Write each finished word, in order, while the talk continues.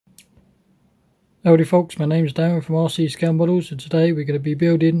Howdy folks, my name's Darren from RC Scale Models, and today we're going to be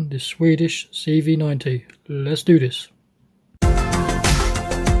building this Swedish CV90. Let's do this.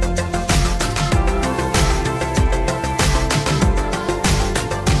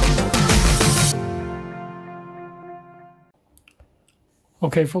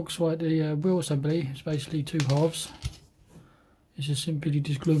 Okay folks, right, the wheel assembly is basically two halves. It's just simply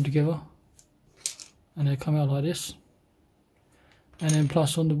just glue them together and they come out like this. And then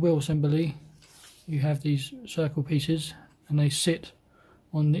plus on the wheel assembly you have these circle pieces and they sit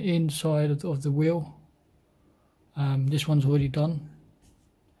on the inside of the wheel. This one's already done.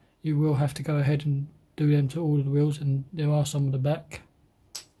 You will have to go ahead and do them to all of the wheels, and there are some on the back.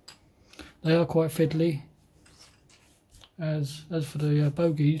 They are quite fiddly. As for the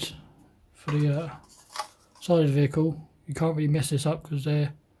bogies for the side of the vehicle, you can't really mess this up because they've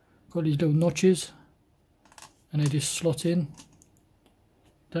got these little notches and they just slot in.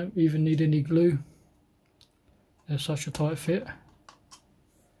 Don't even need any glue. They're such a tight fit.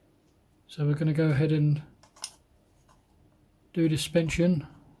 So we're going to go ahead and do the suspension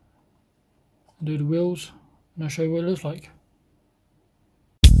and do the wheels, and I'll show you what it looks like.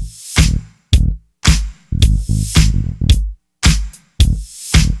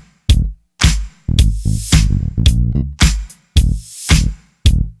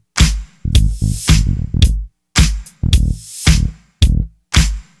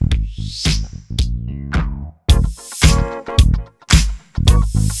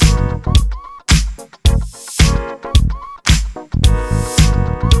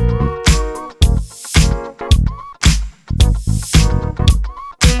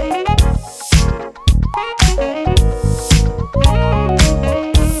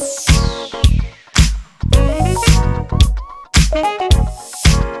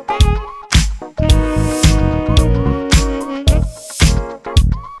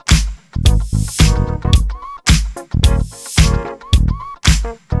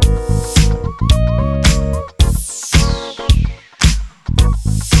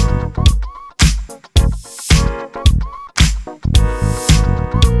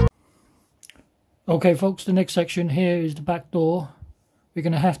 Okay folks, the next section here is the back door. We're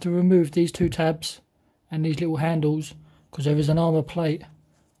going to have to remove these two tabs and these little handles because there is an armour plate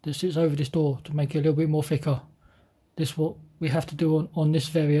that sits over this door to make it a little bit more thicker. This is what we have to do on this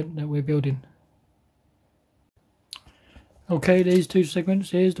variant that we're building. Okay, these two segments.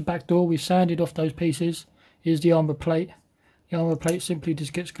 Here's the back door. We've sanded off those pieces. Here's the armour plate. The armour plate simply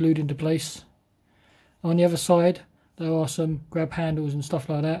just gets glued into place. On the other side there are some grab handles and stuff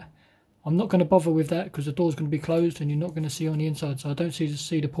like that. I'm not going to bother with that because the door's going to be closed and you're not going to see on the inside, so I don't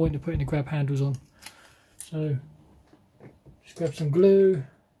see the point of putting the grab handles on. So just grab some glue,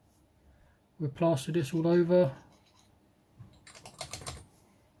 we'll plaster this all over.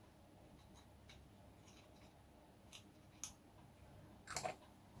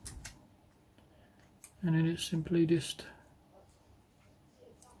 And then it's simply just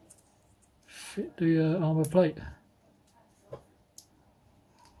fit the armour plate.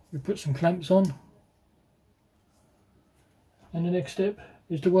 We put some clamps on, and the next step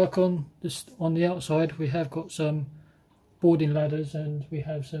is to work on this. On the outside we have got some boarding ladders and we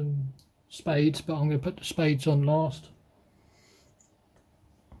have some spades, but I'm going to put the spades on last.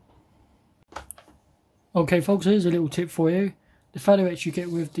 Okay folks, here's a little tip for you. The featherettes you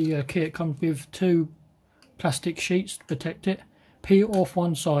get with the kit comes with two plastic sheets to protect it. Peel off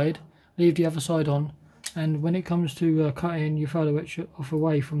one side, leave the other side on, and when it comes to cutting your featherette off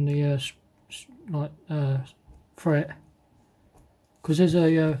away from the fret, because there's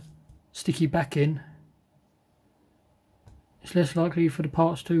a sticky backing, it's less likely for the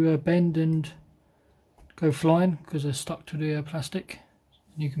parts to bend and go flying because they're stuck to the plastic,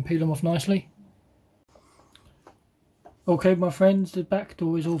 and you can peel them off nicely. Okay my friends, the back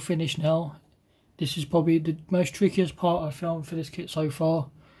door is all finished now. This is probably the most trickiest part I've found for this kit so far,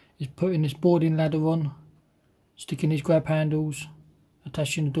 is putting this boarding ladder on, sticking these grab handles,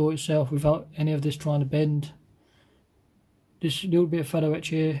 attaching the door itself without any of this trying to bend. This little bit of featherette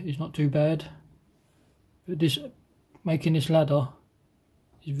here is not too bad, but making this ladder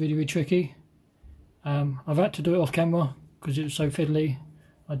is really, really tricky. I've had to do it off camera because it was so fiddly.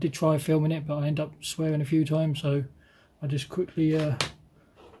 I did try filming it, but I ended up swearing a few times, so I just quickly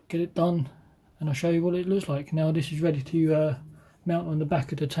get it done and I'll show you what it looks like. Now this is ready to mount on the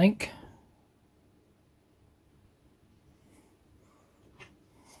back of the tank.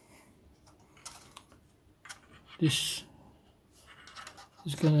 This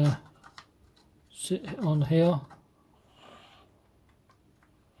is going to sit on here.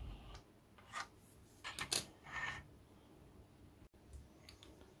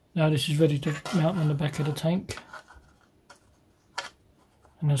 Now this is ready to mount on the back of the tank,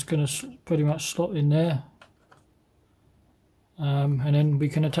 and that's going to pretty much slot in there, and then we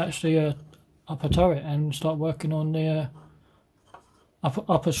can attach the upper turret and start working on the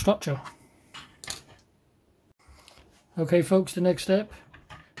upper structure. Okay folks, the next step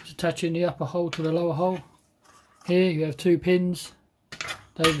is attaching the upper hull to the lower hull. Here you have 2 pins.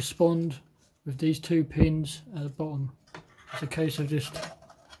 They respond with these 2 pins at the bottom. It's a case of just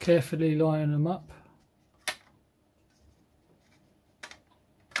carefully lining them up.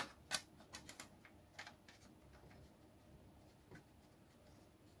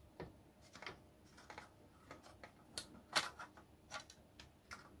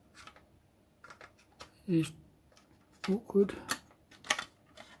 It's awkward.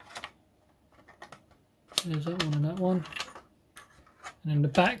 There's that one and that one. And then the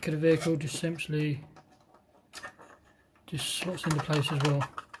back of the vehicle just simply slots into place as well.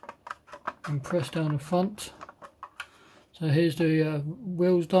 And press down the front. So here's the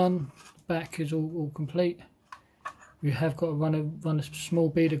wheels done. The back is all complete. We have got to run a small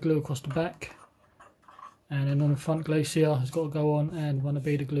bead of glue across the back. And then on the front glacier has got to go on and run a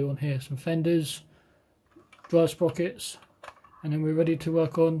bead of glue on here. Some fenders, drive sprockets, and then we're ready to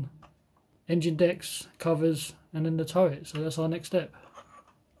work on engine decks, covers, and then the turret. So that's our next step.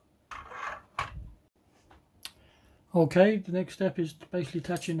 Okay, the next step is basically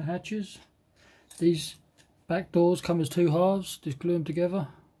attaching the hatches. These back doors come as 2 halves, just glue them together.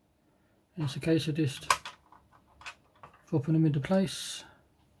 And it's a case of just dropping them into place.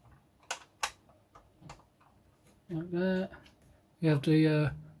 Like that. You have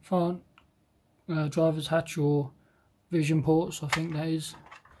the front driver's hatch or vision ports, I think that is.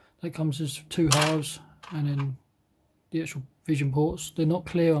 That comes as 2 halves, and then the actual vision ports. They're not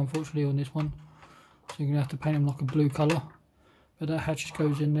clear unfortunately on this one, so you're going to have to paint them like a blue colour. But that hatch just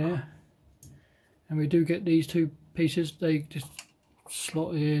goes in there. And we do get these 2 pieces, they just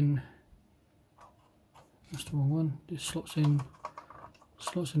slot in. That's the wrong one. This slots in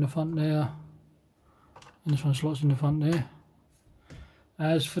the front there. And this one slots in the front there.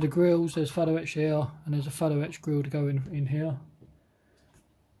 As for the grills, there's photo etch here, and there's a photo etch grill to go in here.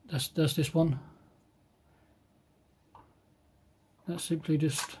 That's this one. That's simply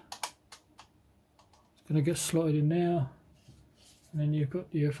just it's going to get slotted in there, and then you've got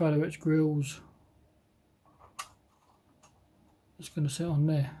your photo etch grills. It's going to sit on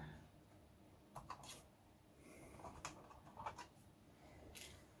there.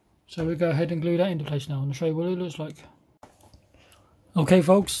 So we'll go ahead and glue that into place now, and I'll show you what it looks like. Okay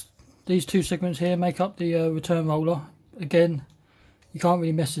folks, these 2 segments here make up the return roller. Again, you can't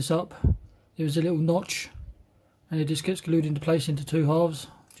really mess this up. There's a little notch, and it just gets glued into place into 2 halves,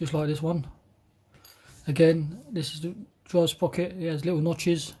 just like this one. Again, this is the drive sprocket. It has little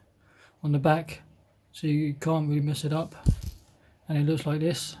notches on the back, so you can't really mess it up. And it looks like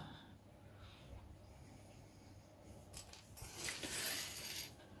this.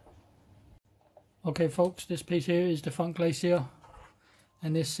 Okay folks, this piece here is the front glacier,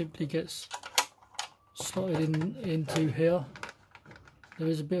 and this simply gets slotted into here. There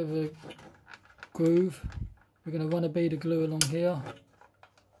is a bit of a groove. We're going to run a bead of glue along here,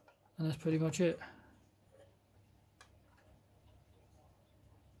 and that's pretty much it.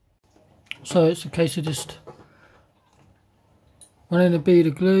 So it's a case of just running a bead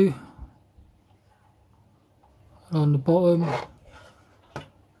of glue on the bottom,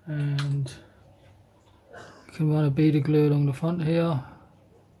 and you can run a bead of glue along the front here.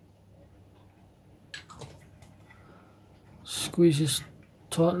 Squeeze this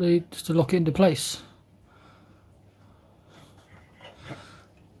tightly just to lock it into place.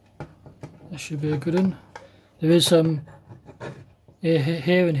 That should be a good one. There is some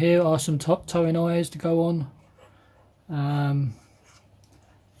here and here are some towing eyes to go on.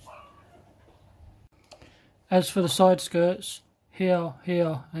 As for the side skirts, here,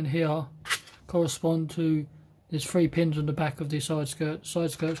 here and here correspond to, there's 3 pins on the back of the side skirt.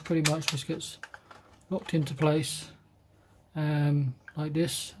 Side skirts pretty much just gets locked into place like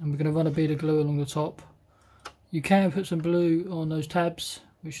this, and we're going to run a bead of glue along the top. You can put some blue on those tabs,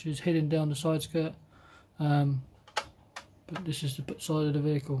 which is hidden down the side skirt, but this is the side of the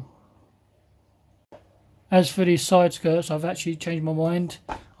vehicle. As for these side skirts, I've actually changed my mind.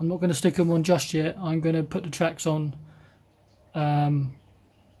 I'm not going to stick them on just yet. I'm going to put the tracks on and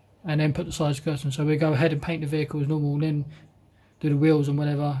then put the side skirts on. So we go ahead and paint the vehicle as normal, and then do the wheels and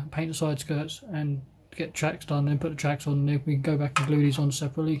whatever, paint the side skirts and get tracks done, then put the tracks on, and then we can go back and glue these on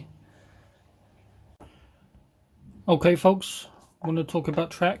separately. Okay folks, I want to talk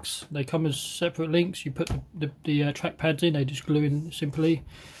about tracks. They come as separate links. You put the track pads in, they just glue in simply.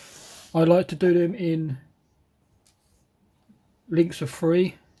 I like to do them in links of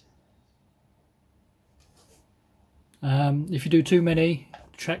 3. If you do too many,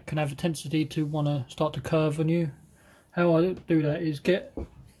 the track can have a tendency to want to start to curve on you. How I do that is get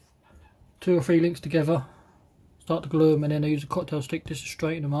 2 or 3 links together, start to glue them, and then I use a cocktail stick just to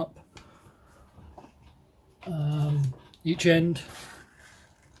straighten them up. Each end,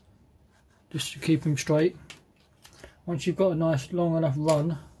 just to keep them straight. Once you've got a nice long enough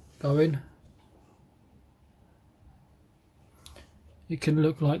run going, it can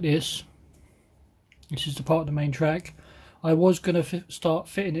look like this. This is the part of the main track. I was going to start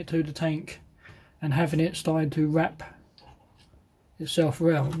fitting it to the tank and having it starting to wrap itself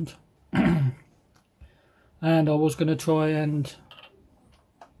around. And I was going to try and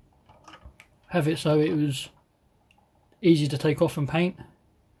have it so it was easy to take off and paint,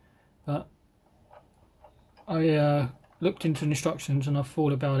 but I looked into the instructions and I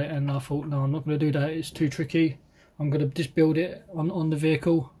thought about it, and I thought, no, I'm not going to do that, it's too tricky. I'm going to just build it on the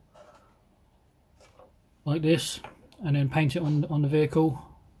vehicle like this, and then paint it on the vehicle.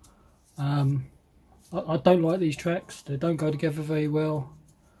 I don't like these tracks, they don't go together very well.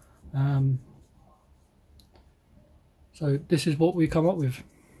 So this is what we come up with.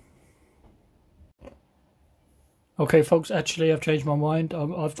 Okay folks, actually I've changed my mind.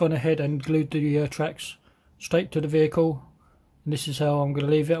 I've gone ahead and glued the tracks straight to the vehicle, and this is how I'm going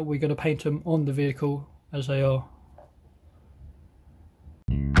to leave it. We're going to paint them on the vehicle as they are.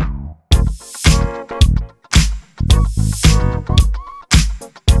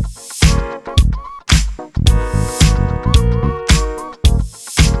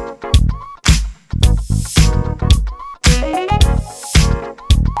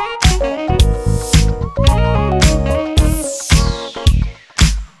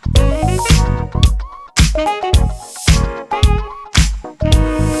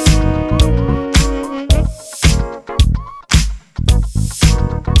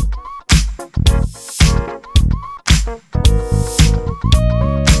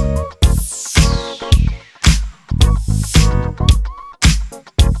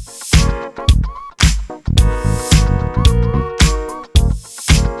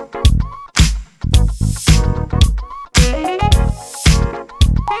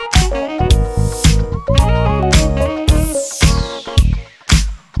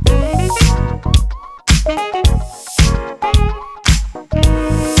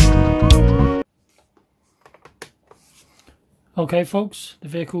 Okay folks, the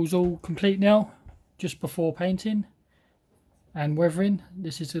vehicle's all complete now, just before painting and weathering.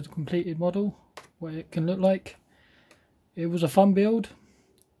 This is the completed model, what it can look like. It was a fun build.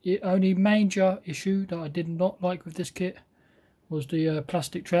 The only major issue that I did not like with this kit was the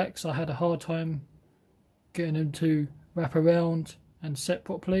plastic tracks. I had a hard time getting them to wrap around and set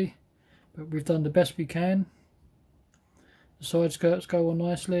properly, but we've done the best we can. The side skirts go on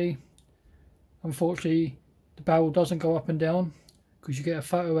nicely. Unfortunately, the barrel doesn't go up and down because you get a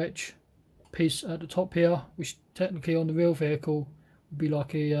photo etch piece at the top here, which technically on the real vehicle would be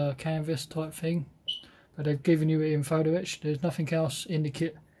like a canvas type thing, but they've given you it in photo etch. There's nothing else in the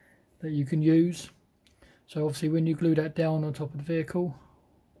kit that you can use. So obviously when you glue that down on top of the vehicle,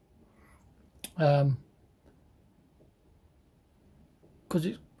 because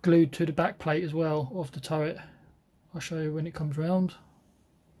it's glued to the back plate as well of the turret, I'll show you when it comes round.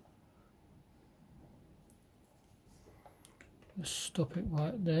 Let's stop it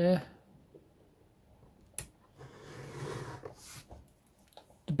right there.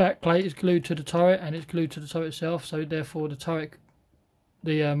 The back plate is glued to the turret, and it's glued to the turret itself, so therefore the turret,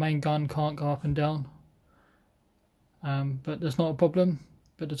 the main gun can't go up and down. But that's not a problem.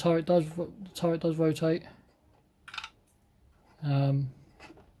 But the turret does rotate. It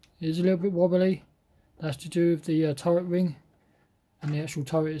is a little bit wobbly. That's to do with the turret ring and the actual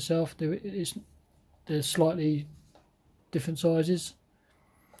turret itself. There's slightly different sizes,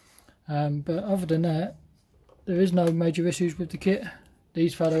 but other than that, there is no major issues with the kit.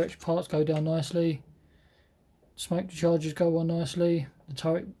 These photo etch parts go down nicely. Smoke discharges go on nicely. The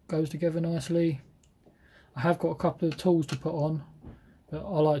turret goes together nicely. I have got a couple of tools to put on, but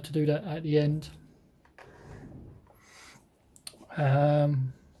I like to do that at the end. The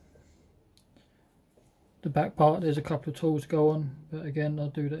back part, there's a couple of tools to go on, but again I'll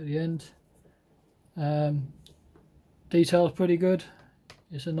do that at the end. Detail's pretty good.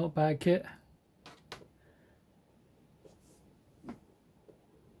 It's a not bad kit.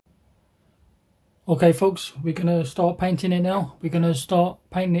 Okay folks, we're going to start painting it now. We're going to start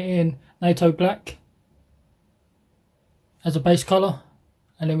painting it in NATO black as a base colour,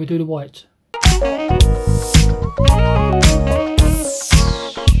 and then we do the white.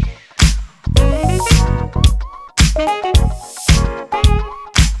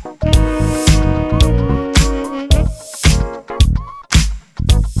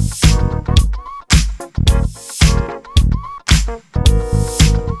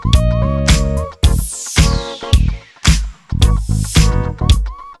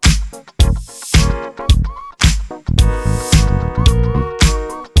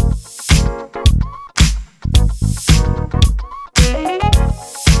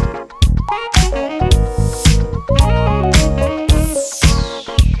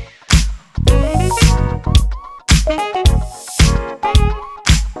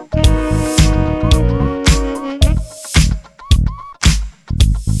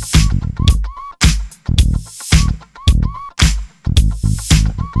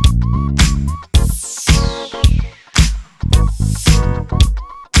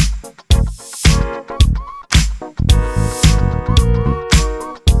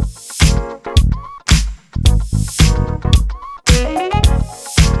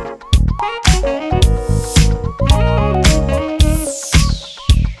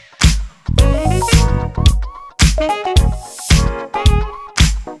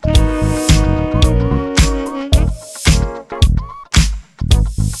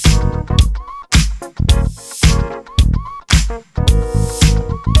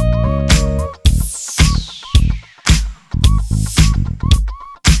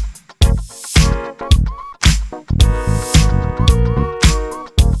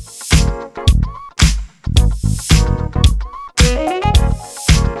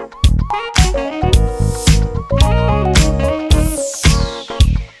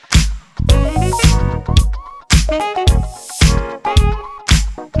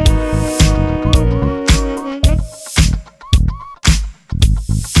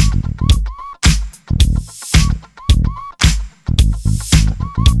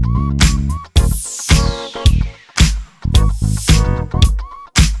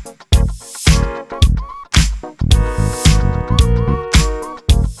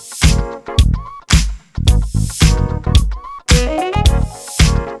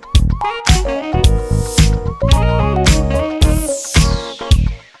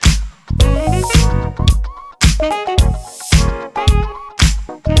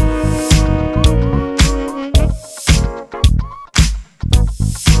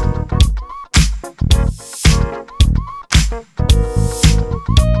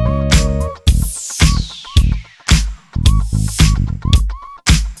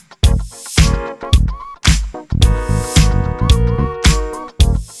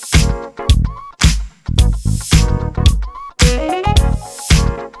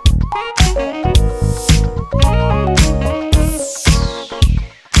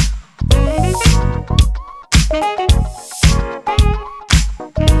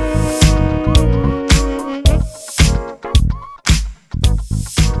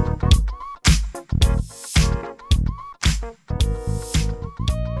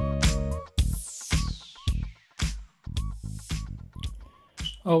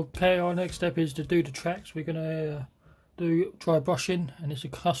 Okay, our next step is to do the tracks. We're going to do dry brushing, and it's a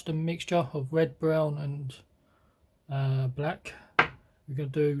custom mixture of red, brown and black. We're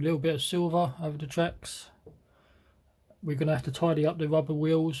going to do a little bit of silver over the tracks. We're going to have to tidy up the rubber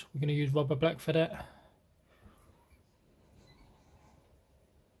wheels. We're going to use rubber black for that.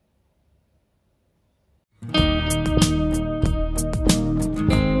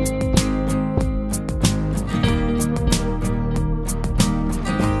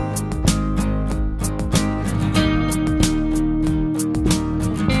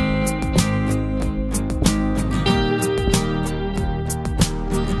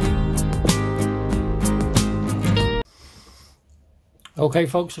 Okay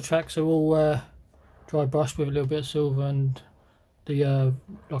folks, the tracks are all dry brushed with a little bit of silver and the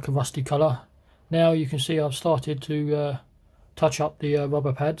like a rusty colour. Now you can see I've started to touch up the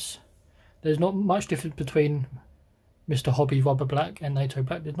rubber pads. There's not much difference between Mr. Hobby Rubber Black and NATO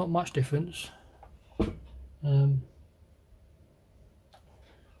Black. There's not much difference. The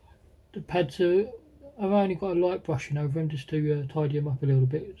pads are, I've only got a light brushing over them just to tidy them up a little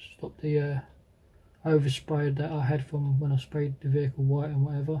bit, stop the overspray that I had from when I sprayed the vehicle white and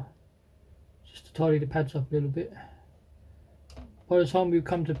whatever, just to tidy the pads up a little bit. By the time we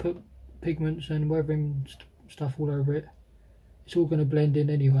come to put pigments and weathering stuff all over it, it's all going to blend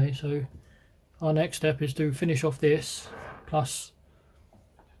in anyway. So our next step is to finish off this, plus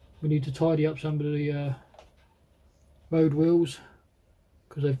we need to tidy up some of the road wheels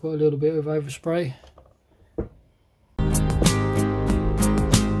because they've got a little bit of overspray.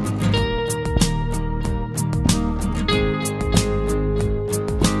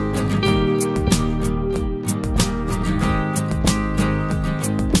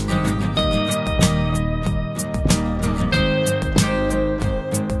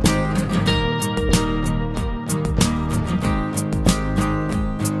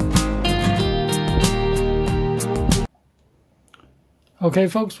 Okay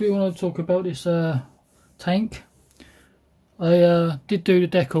folks, we want to talk about this tank. I did do the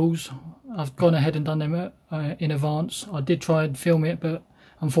decals. I've gone ahead and done them in advance. I did try and film it, but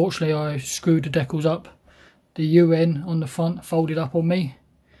unfortunately I screwed the decals up. The UN on the front folded up on me,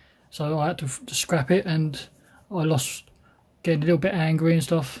 so I had to scrap it, and I lost getting a little bit angry and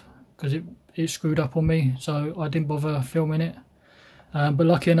stuff because it screwed up on me, so I didn't bother filming it. But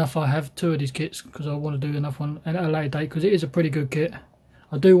lucky enough I have two of these kits because I want to do another one at a later date because it is a pretty good kit.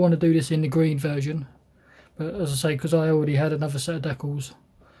 I do want to do this in the green version, but as I say, because I already had another set of decals,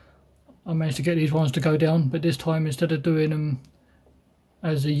 I managed to get these ones to go down. But this time, instead of doing them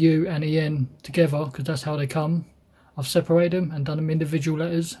as a U and a N together, because that's how they come, I've separated them and done them individual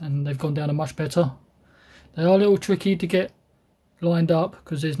letters, and they've gone down much better. They are a little tricky to get lined up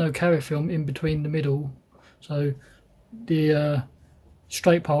because there's no carrier film in between the middle, so the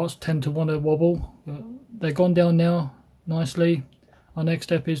straight parts tend to want to wobble. But they've gone down now nicely. Our next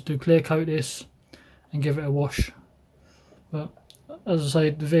step is to clear coat this and give it a wash. But as I say,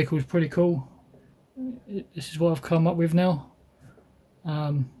 the vehicle is pretty cool. This is what I've come up with now.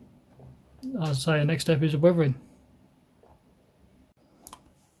 As I say, the next step is the weathering.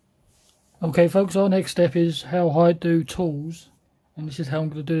 Okay folks, our next step is how I do tools, and this is how I'm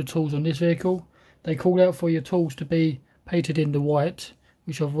going to do the tools on this vehicle. They call out for your tools to be painted in the white,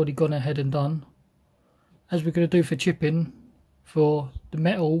 which I've already gone ahead and done. As we're going to do for chipping, for the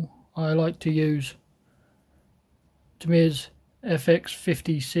metal, I like to use Tamir's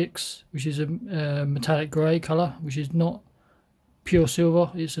FX56, which is a metallic grey colour, which is not pure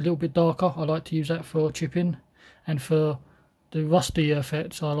silver. It's a little bit darker. I like to use that for chipping, and for the rusty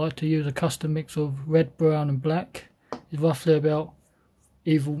effects I like to use a custom mix of red, brown and black. It's roughly about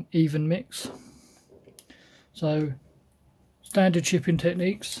even mix. So standard chipping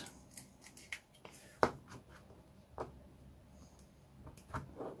techniques.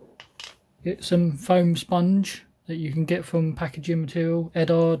 Get some foam sponge that you can get from packaging material,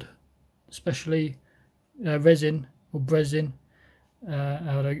 Edard, especially resin or bresin,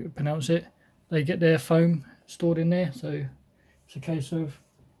 how they pronounce it. They get their foam stored in there, so it's a case of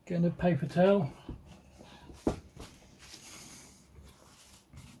getting a paper towel,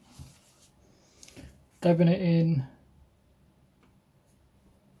 dabbing it in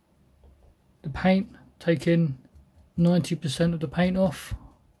the paint, taking 90% of the paint off.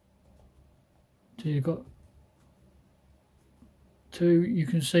 So you've got two, you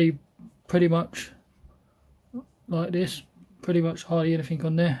can see pretty much like this, pretty much hardly anything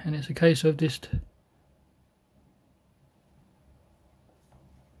on there, and it's a case of just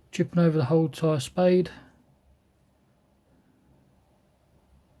chipping over the whole entire spade.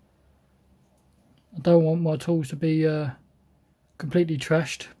 I don't want my tools to be completely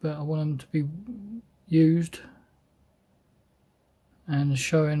trashed, but I want them to be used and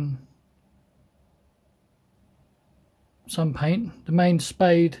showing some paint. The main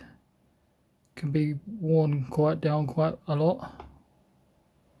spade can be worn quite a lot.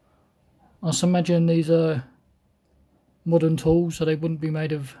 I must imagine these are modern tools, so they wouldn't be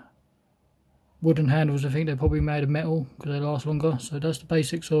made of wooden handles. I think they're probably made of metal because they last longer. So that's the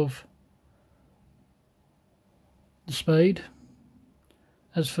basics of the spade.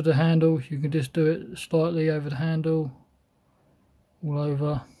 As for the handle, you can just do it slightly over the handle, all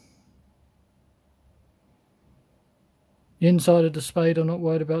over. The inside of the spade I'm not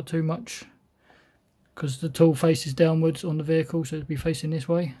worried about too much because the tool faces downwards on the vehicle, so it'll be facing this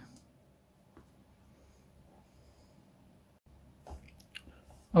way.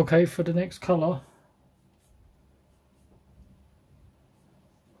 Okay, for the next colour,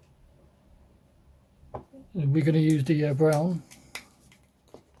 we're going to use the brown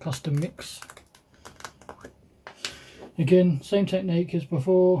custom mix. Again, same technique as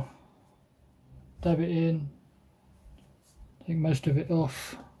before, dab it in, take most of it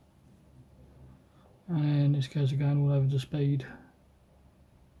off, and this goes again all over the spade.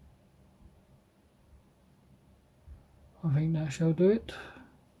 I think that shall do it.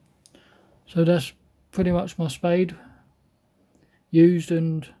 So that's pretty much my spade used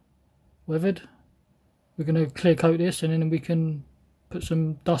and weathered. We're going to clear coat this and then we can put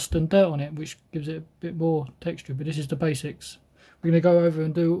some dust and dirt on it, which gives it a bit more texture, but this is the basics. We're going to go over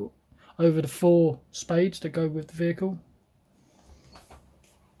and do over the 4 spades that go with the vehicle.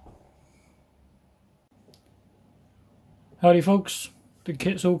 Howdy folks, the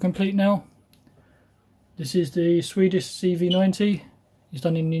kit's all complete now. This is the Swedish CV90. It's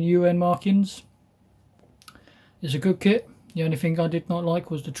done in the UN markings. It's a good kit. The only thing I did not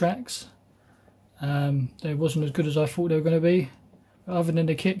like was the tracks. They wasn't as good as I thought they were going to be. But other than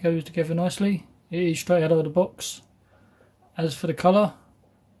the kit goes together nicely. It is straight out of the box. As for the colour,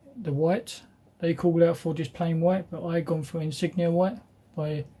 the white, they called out for just plain white, but I gone for insignia white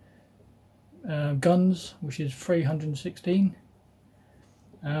by Guns, which is 316.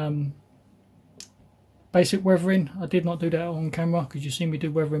 Basic weathering, I did not do that on camera because you've seen me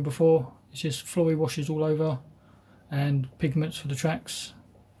do weathering before. It's just flowy washes all over and pigments for the tracks.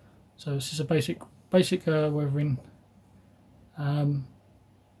 So this is a basic weathering. The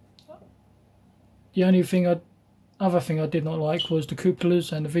only other thing I did not like was the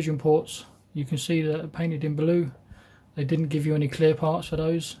cupolas and the vision ports. You can see that they're painted in blue. They didn't give you any clear parts for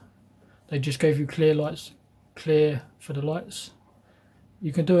those. They just gave you clear lights, clear for the lights.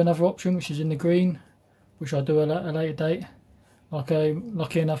 You can do another option which is in the green, which I'll do at a later date.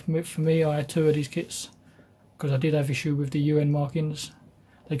 Lucky enough for me, I had 2 of these kits because I did have issue with the UN markings.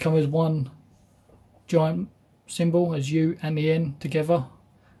 They come as one giant symbol as U and the N together,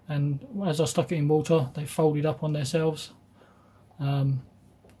 and as I stuck it in water they folded up on themselves. But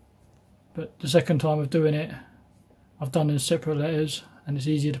the second time of doing it I've done in separate letters and it's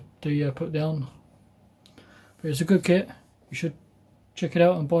easier to put down. But it's a good kit, you should check it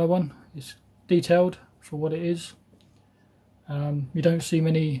out and buy one. It's detailed for what it is. You don't see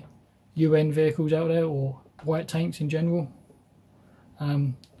many UN vehicles out there or white tanks in general.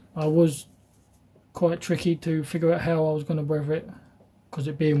 I was quite tricky to figure out how I was going to weather it because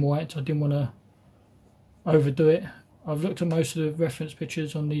it being white, I didn't want to overdo it. I've looked at most of the reference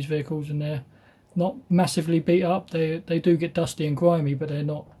pictures on these vehicles and they're not massively beat up. They do get dusty and grimy, but they're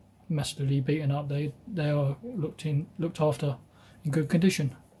not massively beaten up. They are looked after in good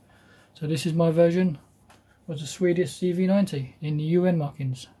condition. So this is my version of the Swedish CV90 in the UN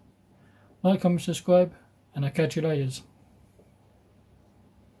markings. Like, comment, subscribe, and I'll catch you later.